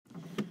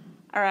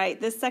All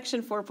right, this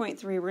section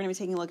 4.3, we're going to be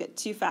taking a look at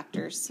two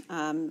factors.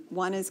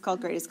 One is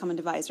called greatest common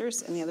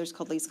divisors, and the other is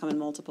called least common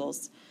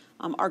multiples.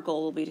 Our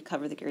goal will be to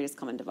cover the greatest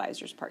common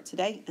divisors part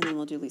today, and then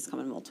we'll do least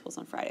common multiples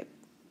on Friday.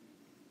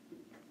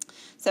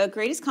 So a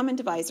greatest common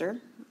divisor,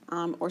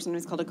 or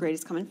sometimes called a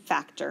greatest common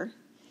factor,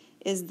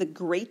 is the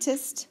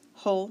greatest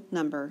whole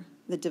number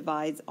that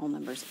divides all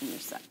numbers in your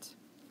set.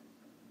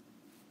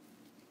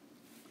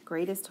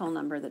 Greatest whole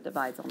number that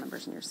divides all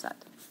numbers in your set.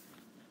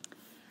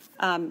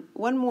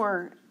 One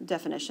more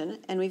definition,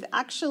 and we've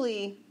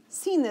actually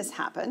seen this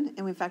happen,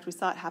 and in fact we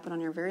saw it happen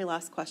on your very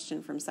last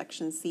question from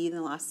section C in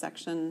the last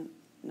section,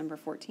 number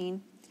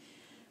 14.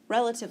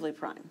 Relatively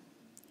prime.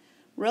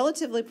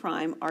 Relatively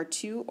prime are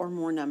two or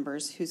more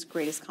numbers whose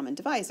greatest common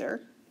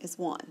divisor is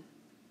 1,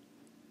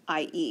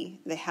 i.e.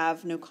 they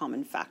have no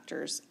common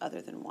factors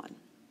other than 1.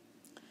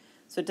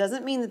 So it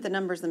doesn't mean that the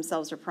numbers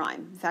themselves are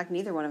prime. In fact,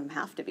 neither one of them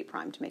have to be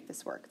prime to make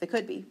this work. They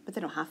could be, but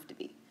they don't have to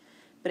be.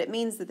 But it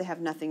means that they have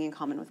nothing in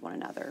common with one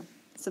another.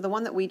 So the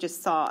one that we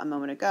just saw a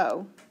moment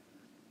ago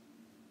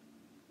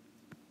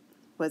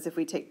was if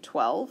we take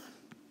 12.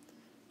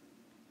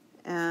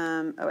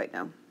 Oh, wait,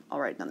 no. I'll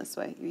write it down this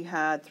way. You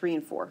had 3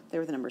 and 4. They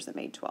were the numbers that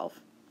made 12.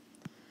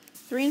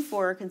 3 and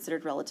 4 are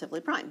considered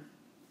relatively prime.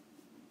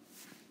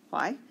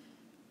 Why?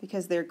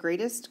 Because their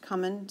greatest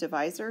common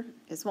divisor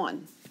is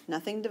 1.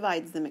 Nothing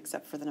divides them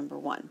except for the number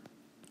 1.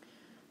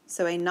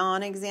 So a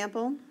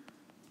non-example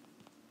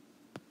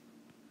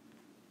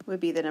would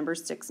be the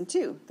numbers 6 and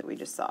 2 that we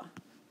just saw.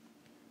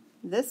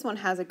 This one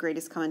has a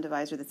greatest common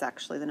divisor that's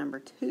actually the number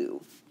 2.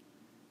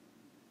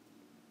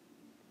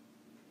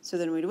 So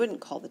then we wouldn't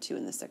call the 2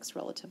 and the 6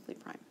 relatively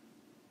prime.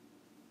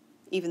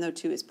 Even though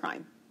 2 is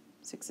prime,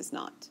 6 is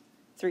not.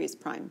 3 is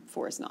prime,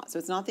 4 is not. So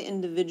it's not the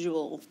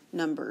individual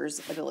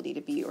numbers' ability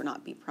to be or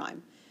not be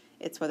prime.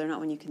 It's whether or not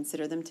when you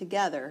consider them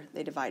together,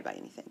 they divide by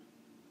anything.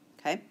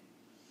 Okay?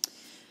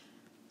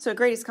 So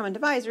greatest common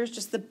divisor is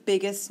just the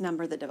biggest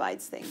number that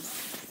divides things.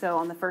 So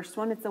on the first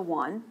one, it's a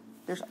 1.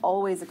 There's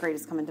always a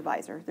greatest common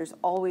divisor. There's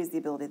always the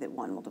ability that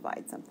 1 will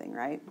divide something,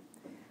 right?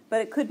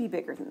 But it could be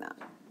bigger than that.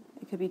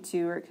 It could be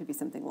 2 or it could be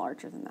something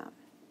larger than that.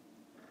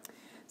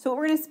 So what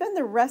we're going to spend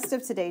the rest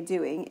of today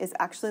doing is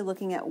actually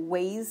looking at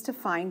ways to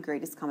find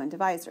greatest common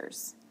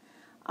divisors.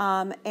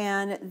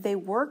 And they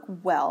work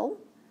well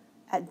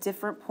at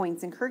different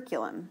points in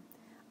curriculum.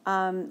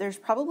 There's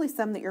probably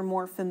some that you're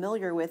more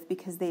familiar with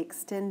because they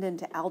extend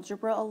into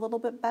algebra a little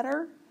bit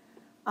better.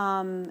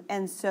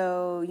 And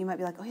so you might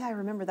be like, oh yeah, I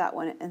remember that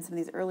one. And some of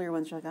these earlier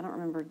ones, you're like, I don't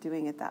remember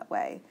doing it that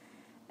way.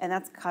 And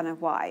that's kind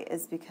of why,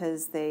 is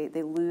because they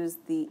lose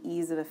the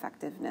ease of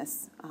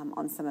effectiveness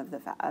on some of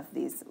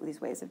these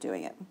ways of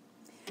doing it.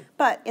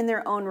 But in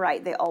their own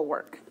right, they all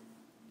work.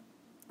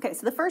 Okay,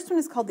 so the first one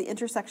is called the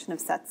intersection of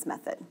sets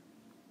method.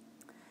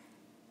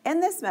 In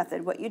this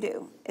method, what you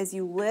do is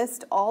you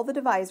list all the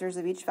divisors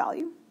of each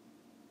value,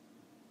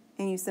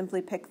 and you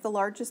simply pick the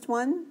largest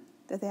one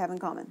that they have in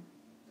common.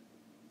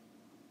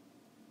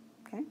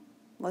 Okay,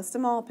 list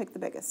them all, pick the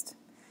biggest.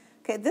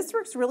 Okay, this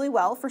works really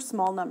well for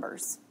small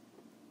numbers.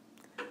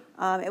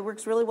 It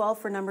works really well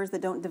for numbers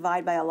that don't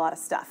divide by a lot of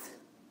stuff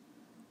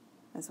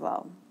as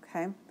well,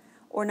 okay?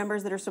 Or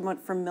numbers that are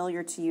somewhat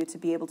familiar to you to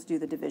be able to do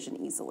the division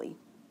easily.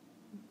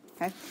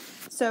 Okay,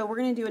 so we're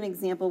going to do an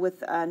example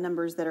with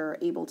numbers that are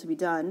able to be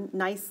done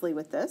nicely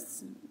with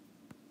this,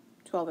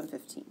 12 and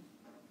 15.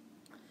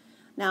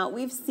 Now,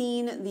 we've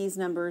seen these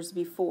numbers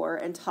before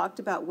and talked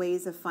about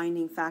ways of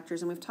finding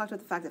factors, and we've talked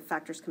about the fact that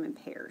factors come in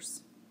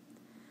pairs.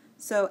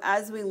 So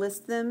as we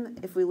list them,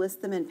 if we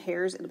list them in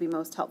pairs, it'll be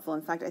most helpful.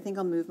 In fact, I think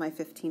I'll move my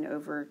 15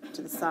 over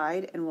to the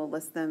side, and we'll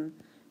list them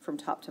from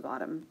top to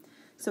bottom.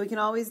 So we can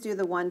always do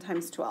the 1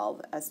 times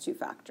 12 as 2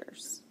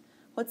 factors.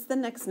 What's the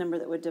next number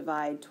that would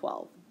divide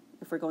 12?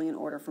 If we're going in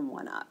order from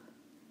 1 up.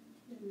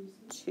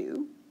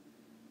 2.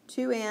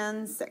 2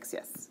 and 6,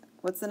 yes.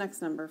 What's the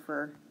next number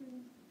for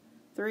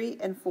 3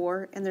 and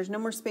 4? And there's no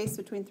more space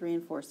between 3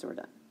 and 4, so we're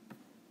done.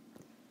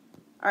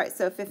 All right,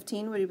 so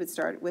 15, we would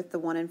start with the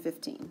 1 and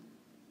 15.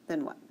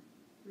 Then what?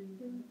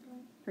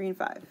 3 and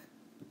 5.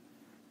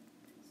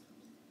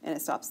 And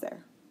it stops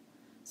there.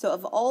 So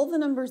of all the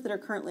numbers that are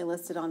currently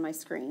listed on my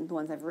screen, the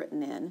ones I've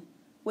written in,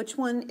 which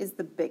one is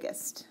the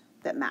biggest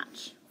that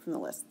match from the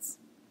lists?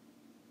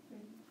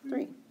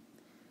 3.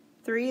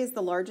 3 is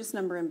the largest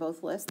number in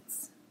both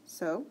lists,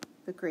 so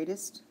the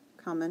greatest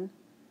common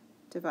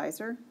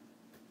divisor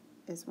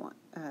is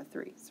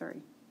 3.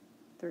 Sorry,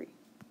 3.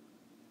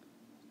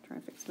 Trying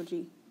to fix my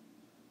G.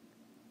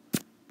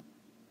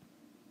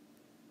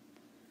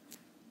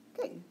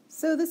 Okay,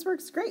 so this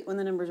works great when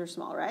the numbers are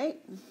small, right?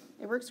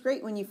 It works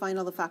great when you find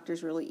all the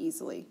factors really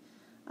easily.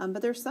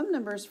 But there's some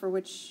numbers for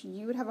which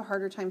you would have a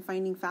harder time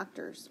finding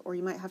factors, or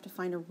you might have to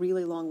find a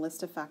really long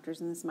list of factors,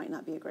 and this might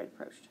not be a great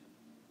approach.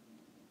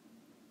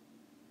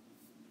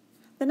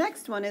 The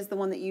next one is the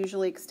one that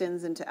usually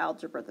extends into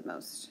algebra the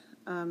most.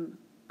 I'm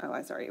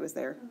sorry, it was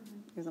there.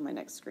 It was on my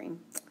next screen.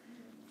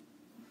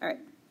 All right,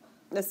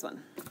 this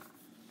one.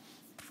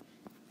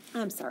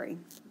 I'm sorry.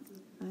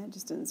 I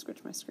just didn't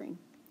switch my screen.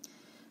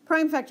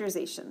 Prime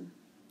factorization.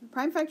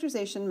 Prime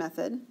factorization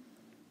method,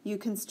 you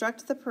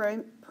construct the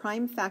prime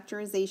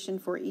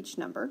factorization for each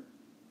number.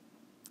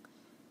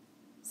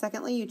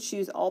 Secondly, you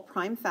choose all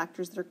prime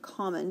factors that are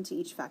common to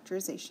each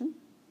factorization.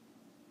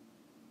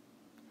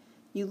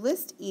 You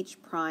list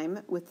each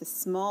prime with the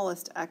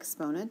smallest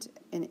exponent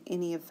in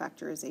any of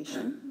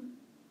factorization.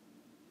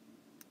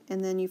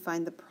 And then you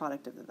find the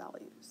product of the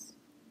values.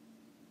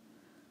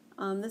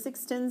 This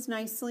extends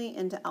nicely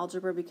into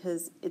algebra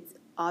because it's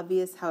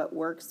obvious how it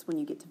works when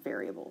you get to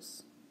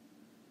variables.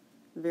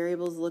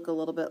 Variables look a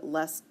little bit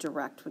less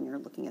direct when you're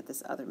looking at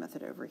this other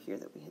method over here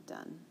that we had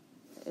done.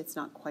 It's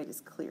not quite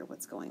as clear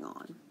what's going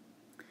on.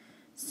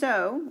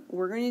 So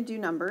we're going to do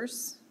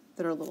numbers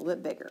that are a little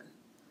bit bigger.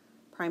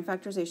 Prime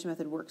factorization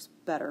method works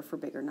better for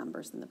bigger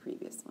numbers than the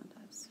previous one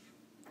does.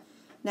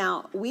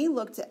 Now, we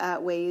looked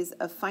at ways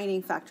of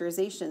finding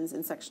factorizations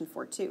in section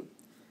 4.2.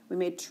 We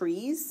made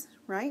trees,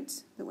 right,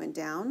 that went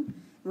down. And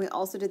we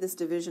also did this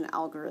division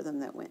algorithm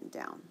that went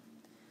down.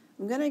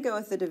 I'm going to go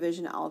with the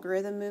division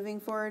algorithm moving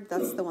forward.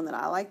 That's the one that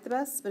I like the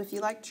best. But if you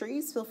like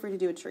trees, feel free to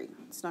do a tree.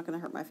 It's not going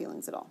to hurt my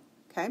feelings at all.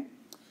 Okay?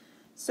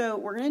 So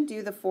we're going to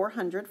do the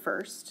 400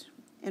 first.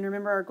 And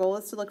remember, our goal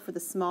is to look for the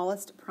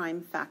smallest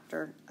prime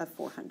factor of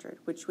 400,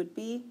 which would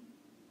be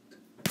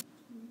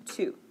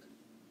 2.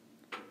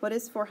 What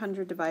is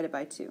 400 divided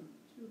by 2?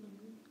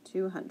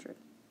 200.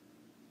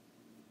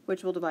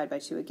 Which will divide by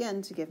 2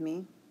 again to give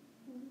me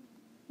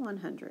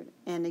 100.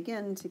 And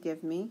again to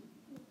give me,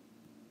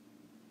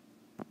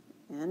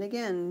 and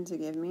again to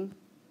give me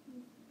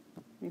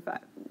 25.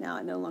 Now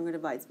it no longer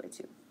divides by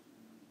 2.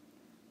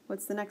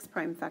 What's the next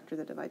prime factor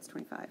that divides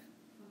 25?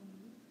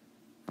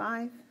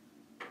 5.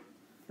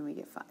 And we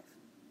get 5.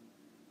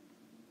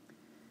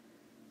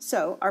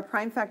 So our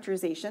prime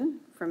factorization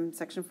from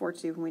section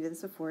 4.2, when we did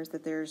this before, is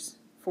that there's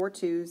 4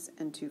 2s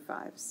and 2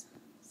 5s.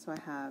 So I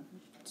have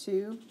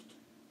 2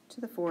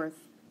 to the 4th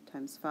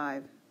times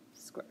 5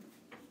 squared.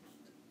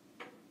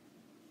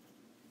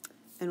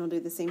 And we'll do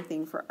the same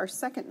thing for our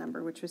second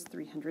number, which was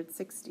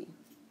 360.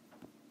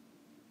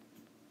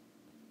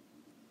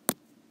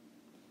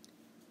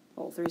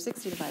 Well,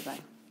 360 divided by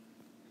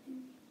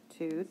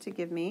 2 to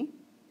give me,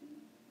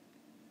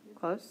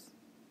 close,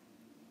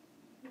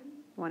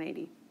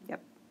 180.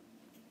 Yep.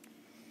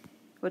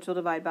 Which will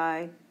divide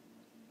by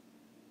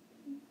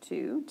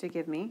 2 to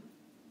give me,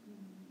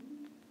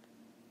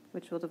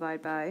 which will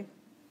divide by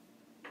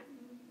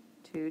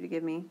 2 to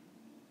give me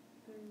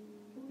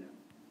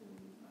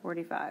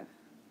 45,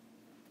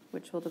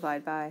 which will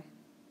divide by, it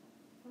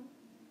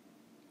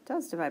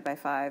does divide by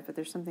 5, but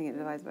there's something it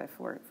divides by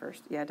 4 at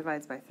first. Yeah, it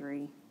divides by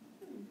 3.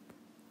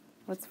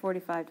 What's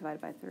 45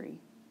 divided by 3?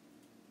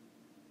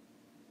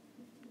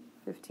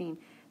 15.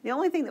 The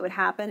only thing that would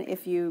happen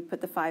if you put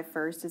the 5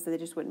 first is that it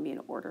just wouldn't be in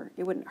order.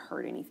 It wouldn't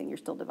hurt anything. You're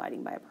still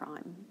dividing by a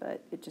prime,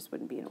 but it just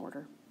wouldn't be in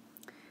order.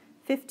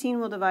 15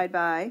 will divide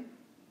by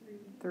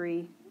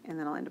 3, and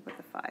then I'll end up with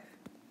a 5.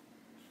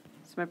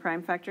 So my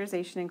prime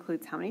factorization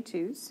includes how many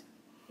 2s?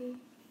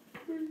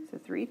 So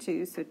 3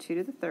 2s, so 2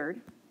 to the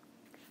 3rd.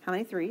 How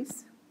many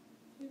 3s?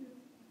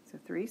 So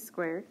 3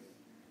 squared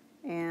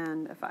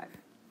and a 5.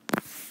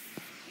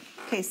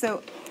 Okay,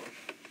 so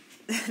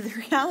the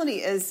reality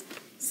is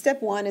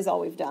step 1 is all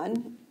we've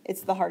done.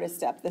 It's the hardest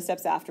step. The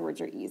steps afterwards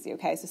are easy,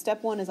 okay? So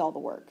step 1 is all the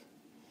work.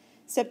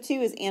 Step 2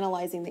 is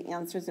analyzing the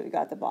answers that we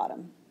got at the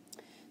bottom.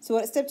 So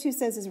what step 2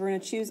 says is we're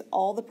going to choose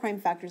all the prime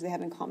factors they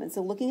have in common.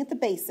 So looking at the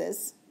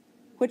bases,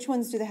 which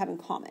ones do they have in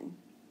common?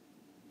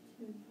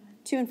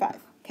 2 and 5.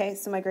 Okay,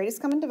 so my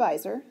greatest common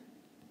divisor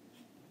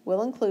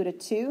will include a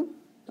 2.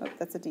 Oh,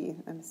 that's a D.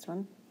 I missed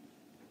one.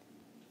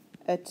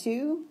 A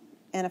 2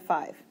 and a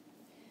 5.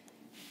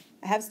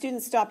 I have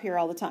students stop here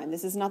all the time.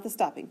 This is not the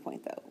stopping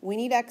point, though. We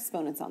need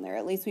exponents on there.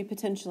 At least we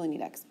potentially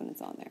need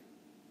exponents on there.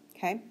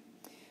 Okay?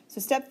 So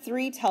step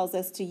 3 tells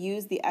us to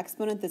use the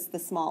exponent that's the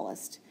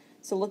smallest.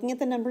 So looking at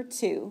the number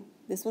 2,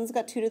 this one's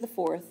got 2 to the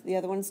 4th. The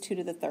other one's 2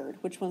 to the 3rd.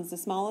 Which one's the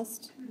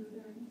smallest?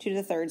 2 to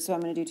the 3rd. So I'm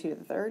going to do 2 to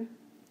the 3rd.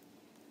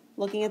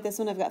 Looking at this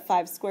one, I've got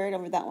 5 squared.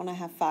 Over that one, I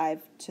have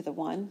 5 to the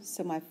 1.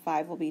 So my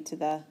 5 will be to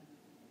the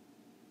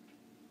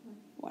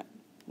 1.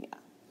 Yeah.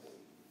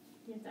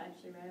 You have to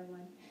actually write a 1.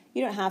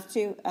 You don't have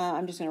to.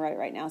 I'm just going to write it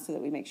right now so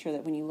that we make sure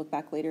that when you look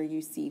back later,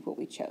 you see what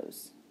we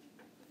chose.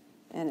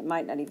 And it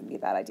might not even be a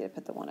bad idea to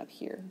put the 1 up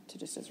here to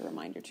just as a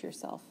reminder to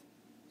yourself.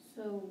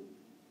 So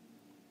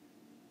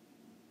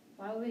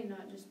why would we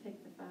not just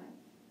pick the 5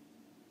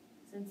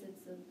 since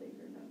it's a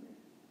bigger number?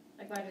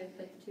 Like why do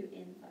we put 2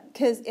 in 5?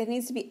 Because it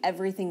needs to be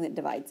everything that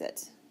divides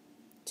it.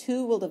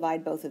 2 will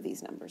divide both of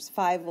these numbers.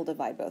 5 will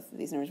divide both of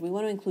these numbers. We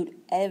want to include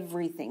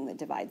everything that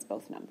divides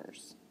both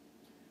numbers.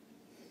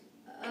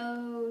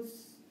 Oh,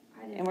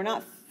 I didn't. And we're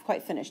not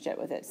quite finished yet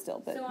with it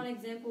still. But so on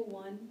example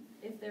 1,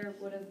 if there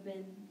would have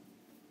been,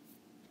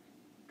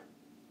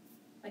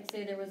 like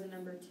say there was a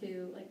number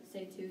 2, like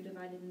say 2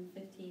 divided in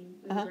 15,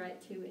 we would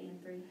write 2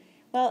 and 3.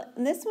 Well,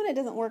 in this one, it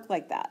doesn't work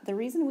like that. The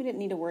reason we didn't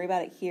need to worry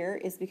about it here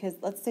is because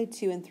let's say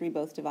 2 and 3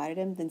 both divided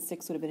them, then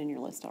 6 would have been in your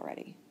list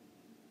already.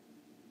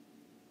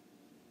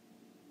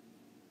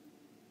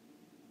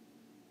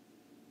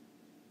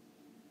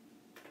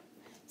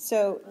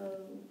 So,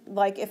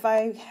 like if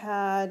I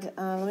had,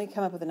 let me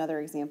come up with another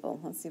example.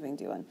 Let's see if we can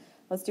do one.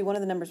 Let's do one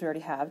of the numbers we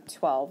already have,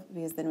 12,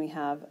 because then we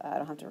have, I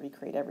don't have to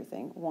recreate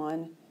everything.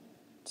 1,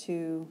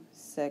 2,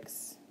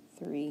 6,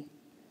 3,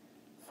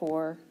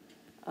 4.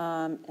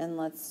 And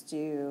let's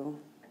do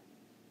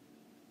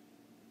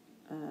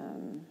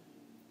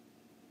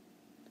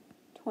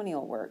 20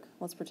 will work.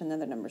 Let's pretend the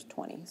other number's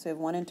 20. So we have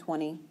 1 and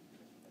 20,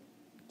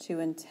 2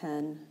 and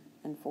 10,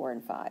 and 4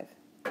 and 5.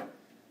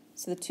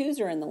 So the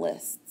 2s are in the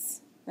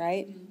lists,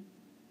 right? Mm-hmm.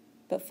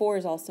 But 4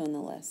 is also in the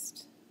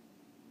list.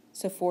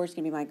 So 4 is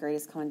going to be my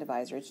greatest common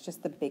divisor. It's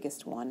just the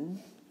biggest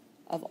one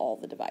of all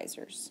the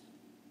divisors.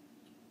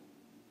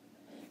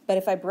 But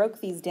if I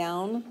broke these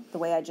down the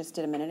way I just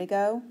did a minute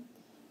ago,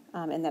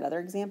 in that other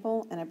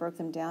example, and I broke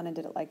them down and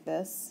did it like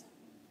this,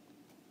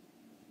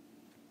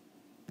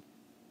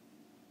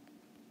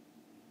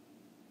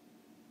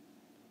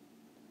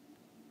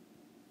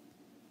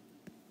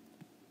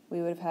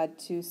 we would have had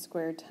 2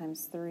 squared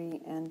times 3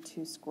 and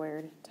 2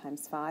 squared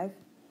times 5.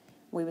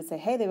 We would say,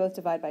 hey, they both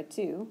divide by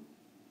 2,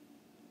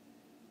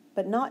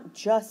 but not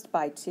just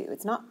by 2.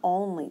 It's not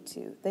only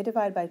 2. They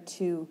divide by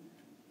 2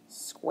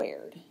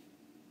 squared.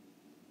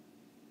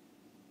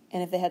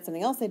 And if they had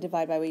something else they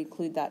divide by, we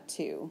include that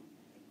too.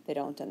 They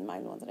don't in my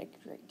ones that I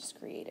just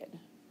created.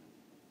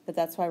 But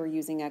that's why we're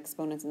using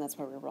exponents, and that's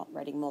why we're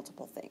writing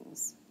multiple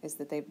things, is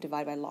that they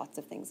divide by lots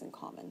of things in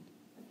common.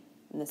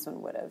 And this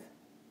one would have.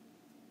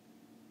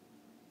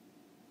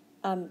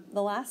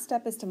 The last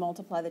step is to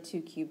multiply the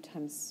 2 cubed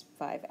times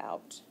 5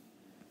 out.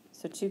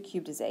 So 2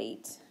 cubed is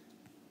 8.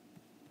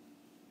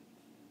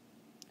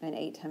 And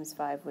 8 times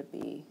 5 would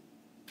be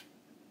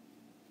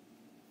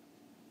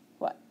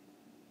what?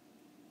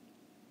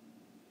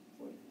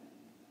 45.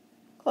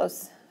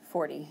 Close.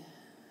 40.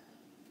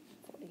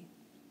 40.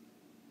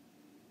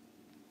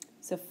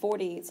 So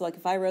 40, so like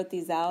if I wrote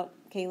these out,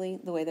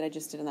 Kaylee, the way that I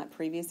just did in that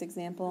previous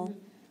example, mm-hmm.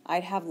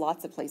 I'd have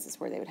lots of places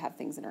where they would have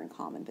things that are in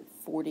common, but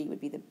 40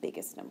 would be the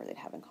biggest number they'd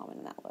have in common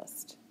in that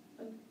list.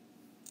 Okay.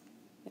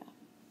 Yeah.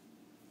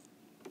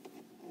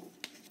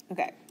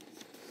 Okay.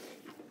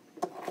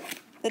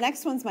 The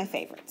next one's my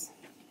favorite.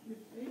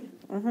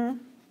 Mm-hmm.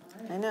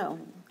 I know.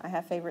 I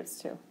have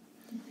favorites too.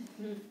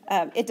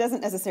 It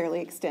doesn't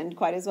necessarily extend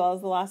quite as well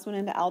as the last one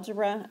into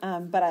algebra,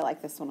 but I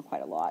like this one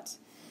quite a lot.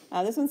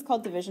 This one's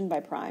called division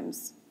by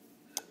primes.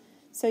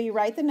 So you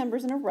write the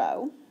numbers in a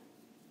row,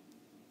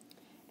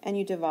 and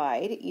you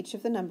divide each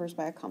of the numbers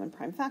by a common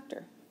prime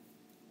factor.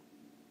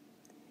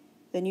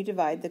 Then you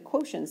divide the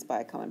quotients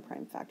by a common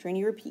prime factor, and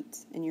you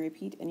repeat, and you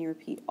repeat, and you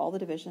repeat all the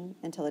division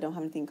until they don't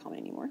have anything in common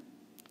anymore.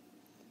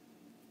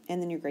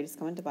 And then your greatest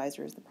common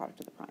divisor is the product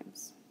of the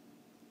primes.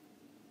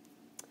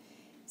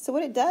 So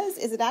what it does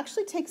is it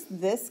actually takes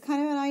this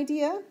kind of an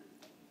idea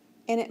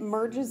and it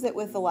merges it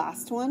with the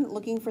last one,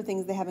 looking for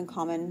things they have in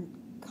common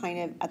kind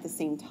of at the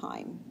same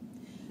time.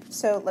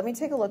 So let me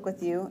take a look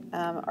with you.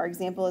 Our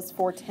example is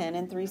 410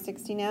 and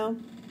 360 now.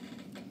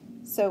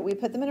 So we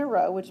put them in a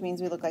row, which means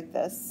we look like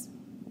this.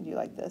 We do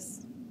like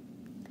this.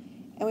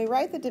 And we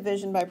write the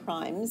division by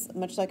primes,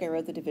 much like I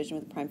wrote the division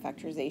with the prime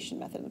factorization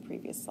method in the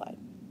previous slide.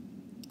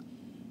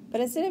 But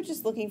instead of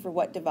just looking for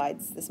what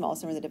divides the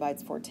smallest number that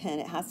divides 410,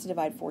 it has to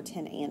divide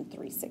 410 and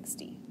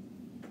 360.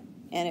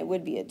 And it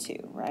would be a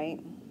 2, right?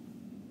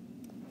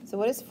 So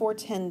what is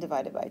 410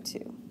 divided by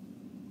 2?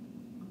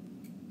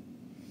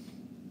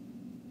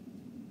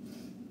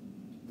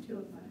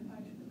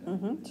 205.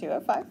 Mm-hmm,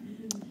 205.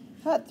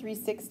 How about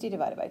 360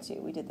 divided by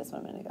 2? We did this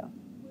one a minute ago.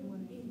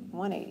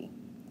 180.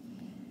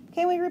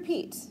 Okay, we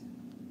repeat.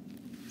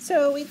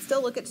 So we'd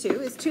still look at 2.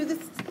 Is 2 going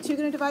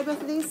to divide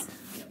both of these?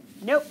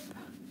 Nope.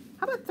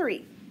 How about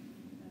 3?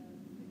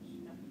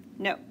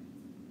 No.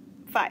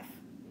 5?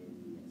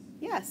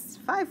 Yes,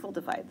 5 will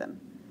divide them.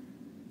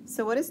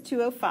 So what is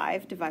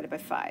 205 divided by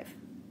 5?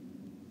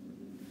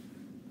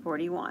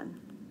 41.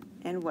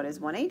 And what is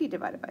 180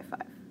 divided by 5?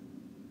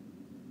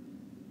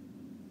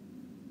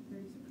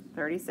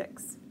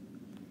 36.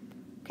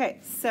 Okay,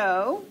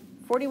 so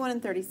 41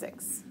 and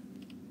 36.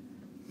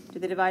 Do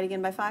they divide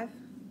again by 5?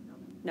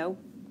 No.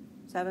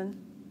 7?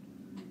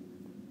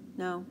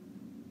 No.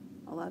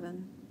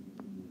 11?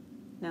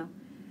 No.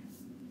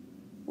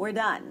 We're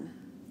done.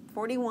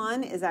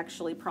 41 is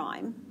actually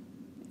prime.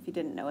 If you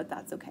didn't know it,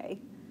 that's okay.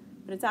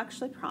 But it's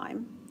actually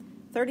prime.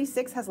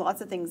 36 has lots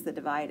of things that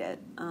divide it,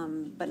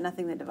 but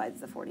nothing that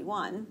divides the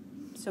 41.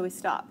 So we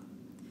stop.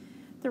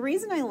 The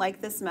reason I like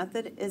this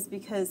method is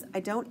because I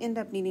don't end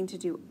up needing to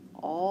do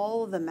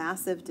all the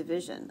massive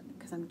division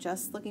because I'm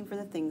just looking for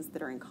the things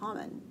that are in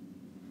common.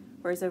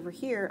 Whereas over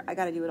here, I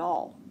got to do it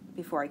all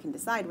before I can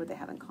decide what they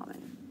have in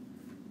common.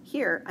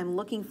 Here, I'm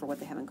looking for what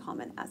they have in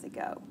common as I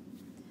go.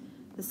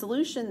 The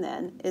solution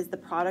then is the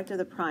product of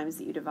the primes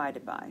that you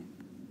divided by.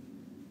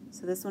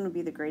 So this one would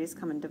be the greatest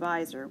common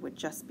divisor, would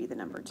just be the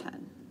number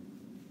 10.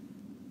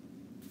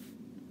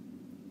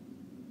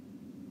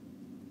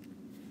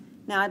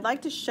 Now I'd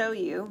like to show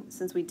you,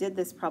 since we did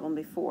this problem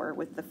before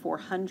with the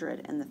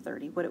 400 and the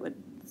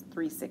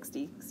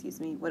 360,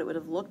 what it would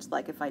have looked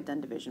like if I'd done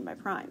division by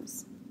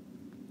primes.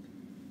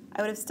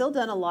 I would have still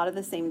done a lot of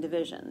the same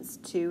divisions.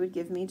 2 would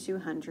give me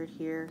 200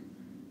 here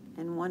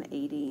and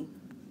 180.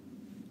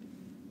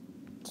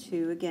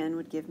 2 again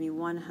would give me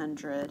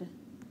 100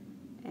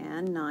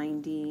 and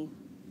 90.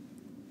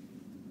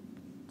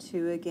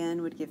 2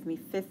 again would give me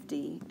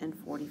 50 and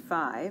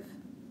 45.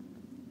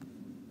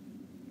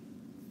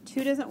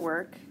 2 doesn't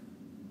work.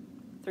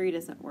 3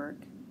 doesn't work.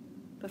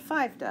 But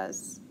 5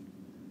 does.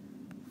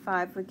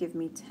 5 would give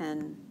me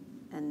 10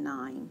 and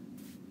 9.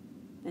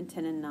 And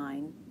 10 and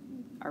 9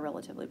 are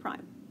relatively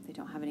prime. They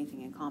don't have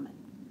anything in common.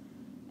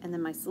 And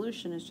then my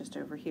solution is just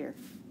over here.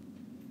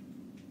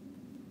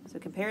 So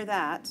compare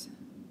that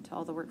to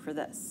all the work for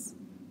this.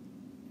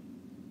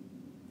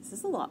 This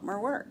is a lot more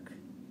work,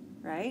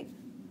 right?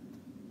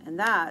 And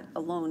that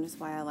alone is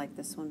why I like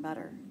this one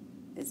better,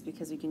 is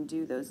because we can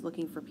do those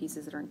looking for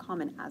pieces that are in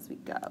common as we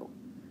go.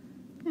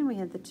 And we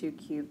had the 2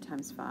 cubed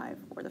times 5,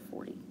 or the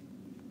 40.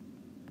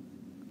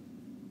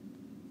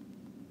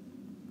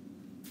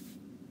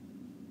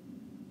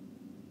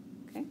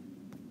 Okay?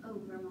 Oh,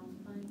 we're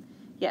multiplying?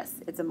 Yes,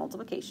 it's a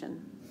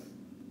multiplication.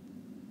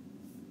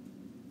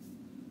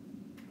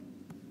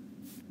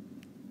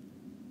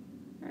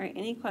 All right,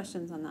 any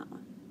questions on that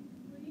one?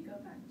 Will you go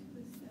back to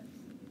the steps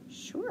again?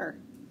 Sure.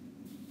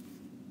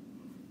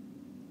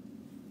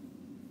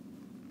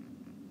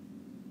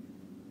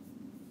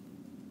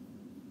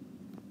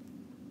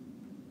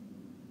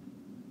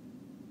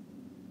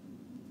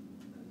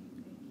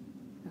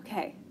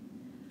 Okay,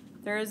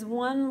 there is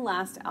one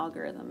last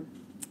algorithm.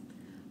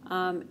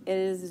 It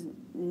is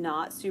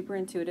not super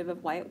intuitive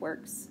of why it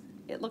works.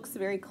 It looks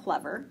very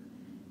clever,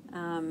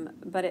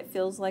 but it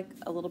feels like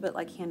a little bit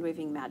like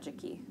hand-waving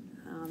magic-y.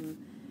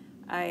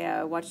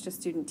 I watched a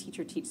student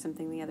teacher teach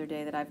something the other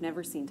day that I've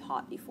never seen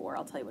taught before.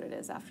 I'll tell you what it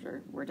is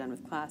after we're done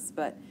with class,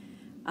 but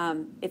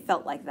it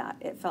felt like that.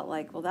 It felt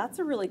like, well, that's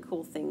a really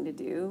cool thing to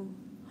do,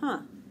 huh?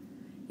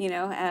 You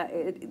know,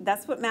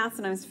 that's what math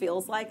sometimes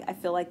feels like. I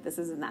feel like this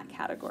is in that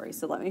category,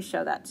 so let me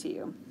show that to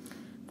you.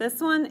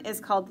 This one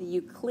is called the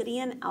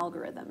Euclidean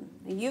algorithm.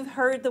 Now, you've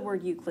heard the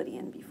word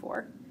Euclidean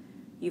before.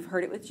 You've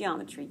heard it with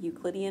geometry,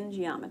 Euclidean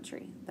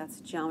geometry.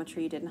 That's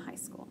geometry you did in high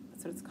school.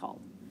 That's what it's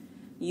called.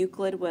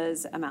 Euclid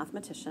was a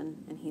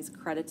mathematician, and he's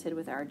credited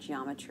with our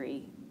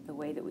geometry the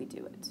way that we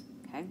do it,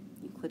 okay?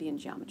 Euclidean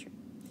geometry.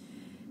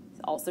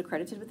 He's also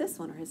credited with this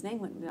one, or his name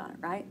wouldn't be on it,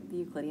 right? The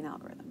Euclidean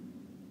algorithm.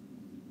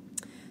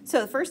 So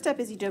the first step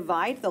is you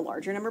divide the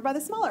larger number by the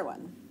smaller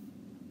one.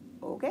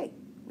 Okay,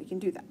 we can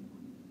do that.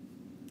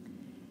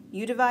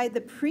 You divide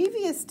the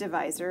previous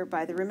divisor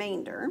by the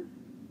remainder,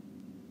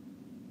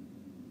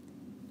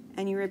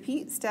 and you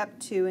repeat step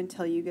 2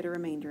 until you get a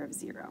remainder of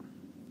 0.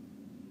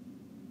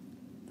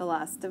 The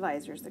last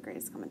divisor is the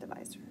greatest common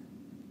divisor.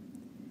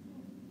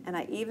 And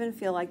I even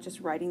feel like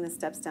just writing the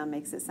steps down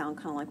makes it sound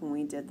kind of like when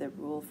we did the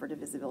rule for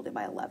divisibility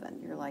by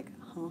 11. You're like,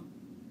 huh?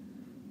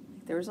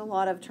 There's a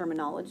lot of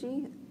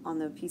terminology on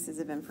the pieces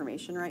of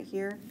information right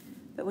here,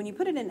 but when you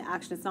put it into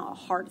action, it's not a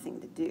hard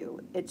thing to do.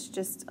 It's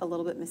just a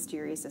little bit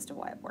mysterious as to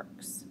why it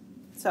works.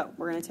 So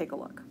we're going to take a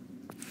look.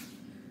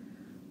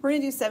 We're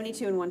going to do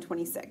 72 and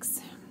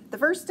 126. The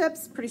first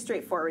step's pretty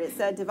straightforward. It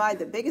said divide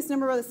the biggest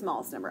number by the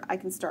smallest number. I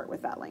can start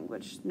with that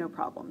language, no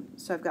problem.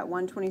 So I've got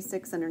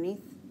 126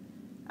 underneath.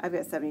 I've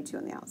got 72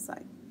 on the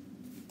outside.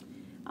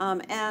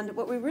 And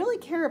what we really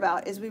care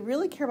about is we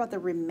really care about the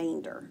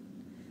remainder.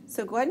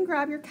 So go ahead and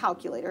grab your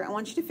calculator. I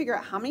want you to figure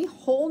out how many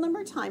whole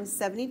number times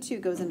 72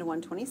 goes into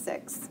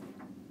 126.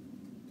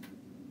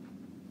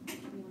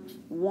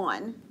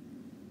 1.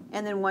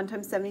 And then 1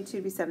 times 72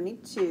 would be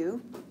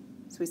 72.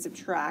 So we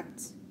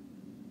subtract.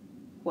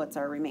 What's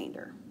our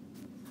remainder?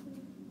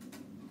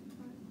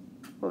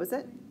 What was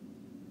it?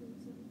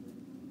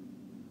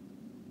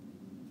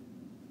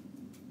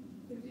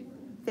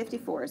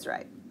 54 is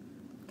right.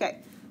 Okay,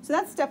 so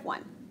that's step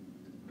 1.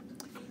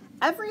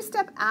 Every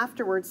step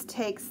afterwards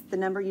takes the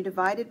number you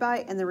divided by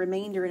and the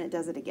remainder, and it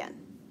does it again.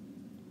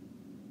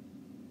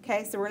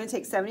 Okay, so we're going to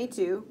take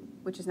 72,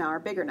 which is now our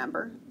bigger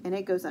number, and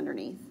it goes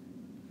underneath.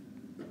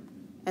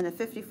 And the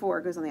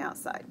 54 goes on the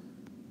outside.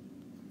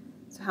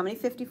 So how many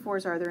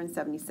 54s are there in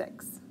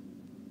 76?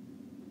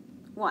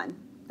 1.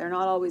 They're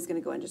not always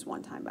going to go in just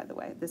one time, by the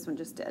way. This one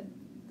just did.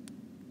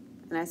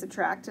 And I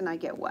subtract, and I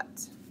get what?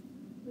 It's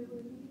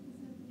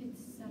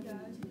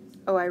 72.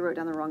 Oh, I wrote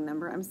down the wrong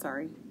number. I'm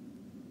sorry.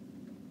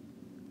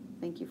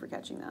 Thank you for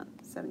catching that.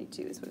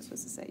 72 is what it's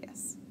supposed to say,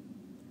 yes.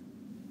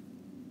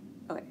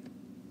 Okay.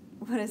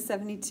 What is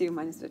 72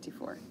 minus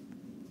 54?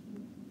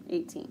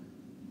 18.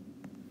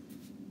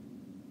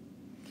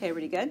 Okay,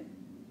 everybody good?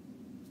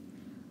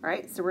 All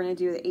right, so we're going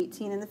to do the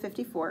 18 and the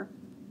 54.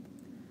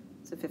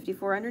 So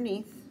 54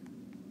 underneath,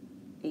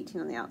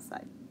 18 on the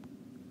outside.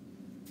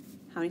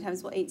 How many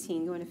times will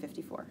 18 go into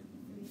 54?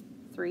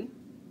 3. And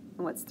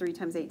what's 3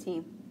 times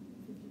 18? 54.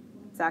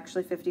 It's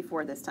actually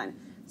 54 this time.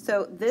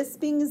 So this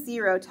being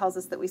 0 tells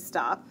us that we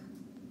stop.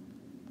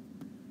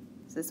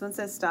 So this one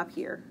says stop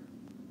here.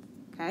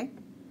 Okay?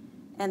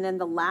 And then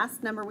the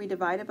last number we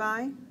divided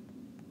by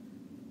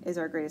is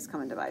our greatest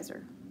common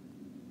divisor.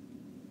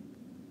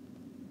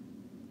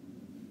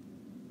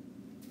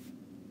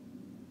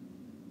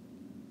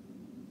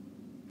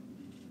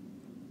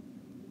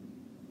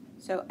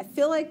 So I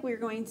feel like we're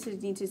going to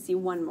need to see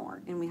one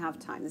more, and we have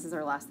time. This is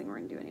our last thing we're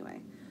going to do anyway.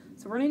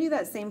 So we're going to do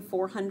that same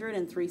 400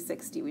 and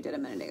 360 we did a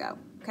minute ago,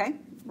 okay?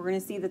 We're going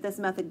to see that this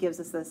method gives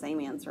us the same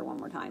answer one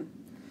more time.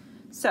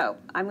 So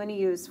I'm going to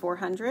use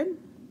 400,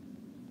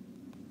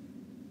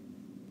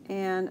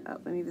 and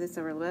let me move this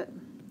over a little bit,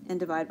 and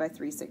divide by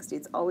 360.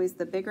 It's always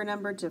the bigger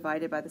number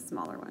divided by the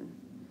smaller one.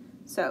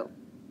 So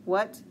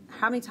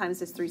how many times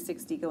does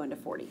 360 go into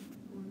 40?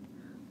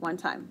 One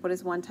time. What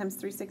is 1 times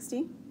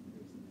 360?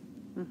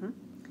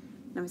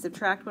 Now we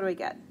subtract, what do I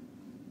get?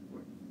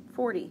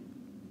 40.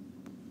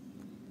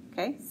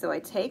 Okay, so I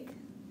take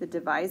the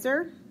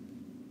divisor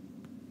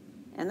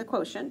and the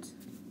quotient.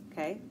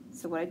 Okay,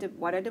 so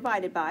what I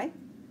divided by,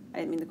 I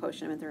didn't mean the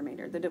quotient, I meant the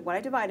remainder. What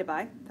I divided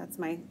by, that's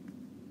my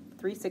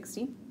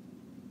 360.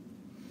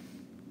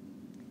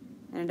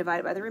 And I divide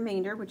it by the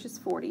remainder, which is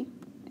 40.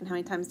 And how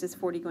many times does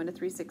 40 go into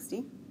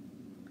 360?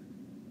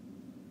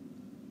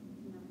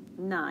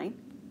 9.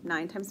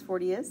 9 times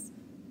 40 is?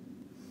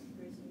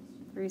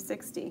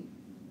 360.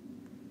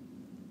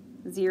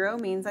 0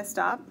 means I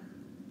stop.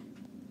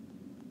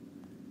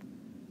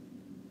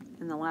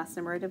 And the last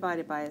number I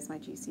divided by is my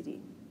GCD.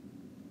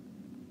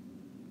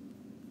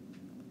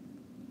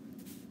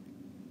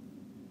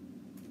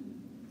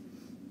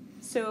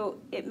 So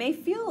it may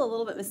feel a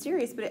little bit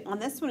mysterious, but on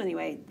this one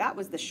anyway, that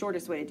was the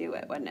shortest way to do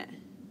it, wasn't it?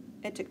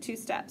 It took 2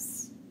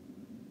 steps.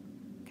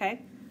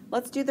 Okay,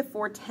 let's do the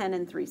 410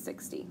 and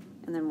 360,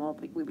 and then we'll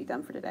be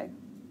done for today.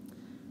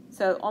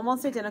 So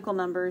almost identical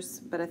numbers,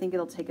 but I think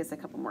it'll take us a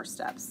couple more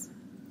steps.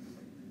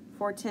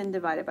 410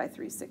 divided by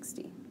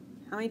 360.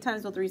 How many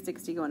times will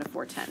 360 go into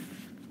 410?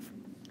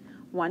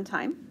 1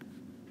 time.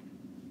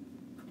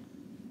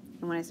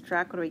 And when I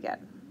subtract, what do we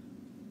get?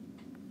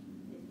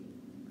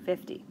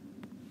 50.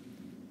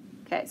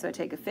 Okay, so I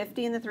take a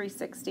 50 in the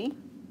 360.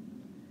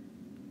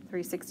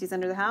 360 is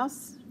under the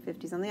house,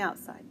 50 is on the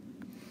outside.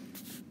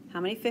 How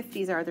many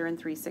 50s are there in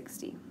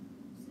 360?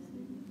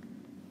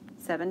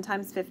 7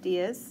 times 50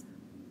 is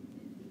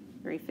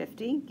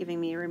 350, giving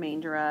me a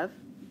remainder of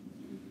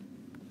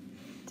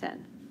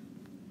 10.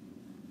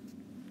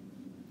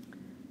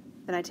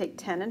 Then I take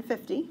 10 and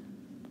 50,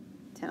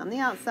 10 on the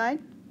outside,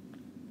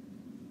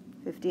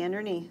 50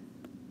 underneath.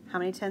 How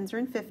many 10s are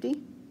in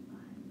 50?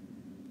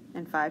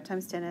 And 5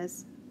 times 10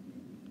 is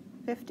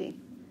 50.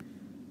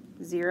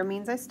 0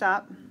 means I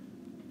stop.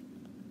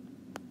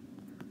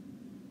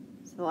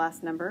 So the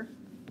last number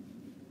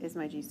is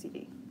my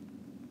GCD.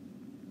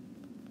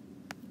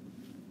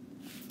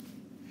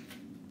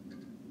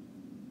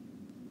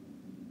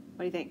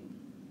 What do you think?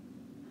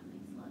 That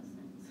makes a lot of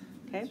sense.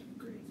 Okay.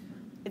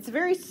 It's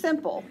very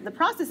simple. The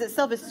process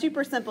itself is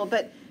super simple,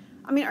 but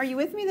I mean, are you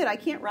with me that I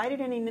can't write it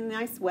in a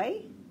nice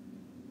way?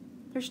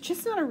 There's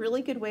just not a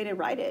really good way to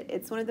write it.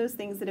 It's one of those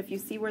things that if you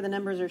see where the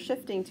numbers are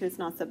shifting to, it's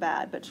not so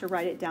bad, but to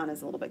write it down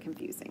is a little bit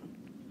confusing.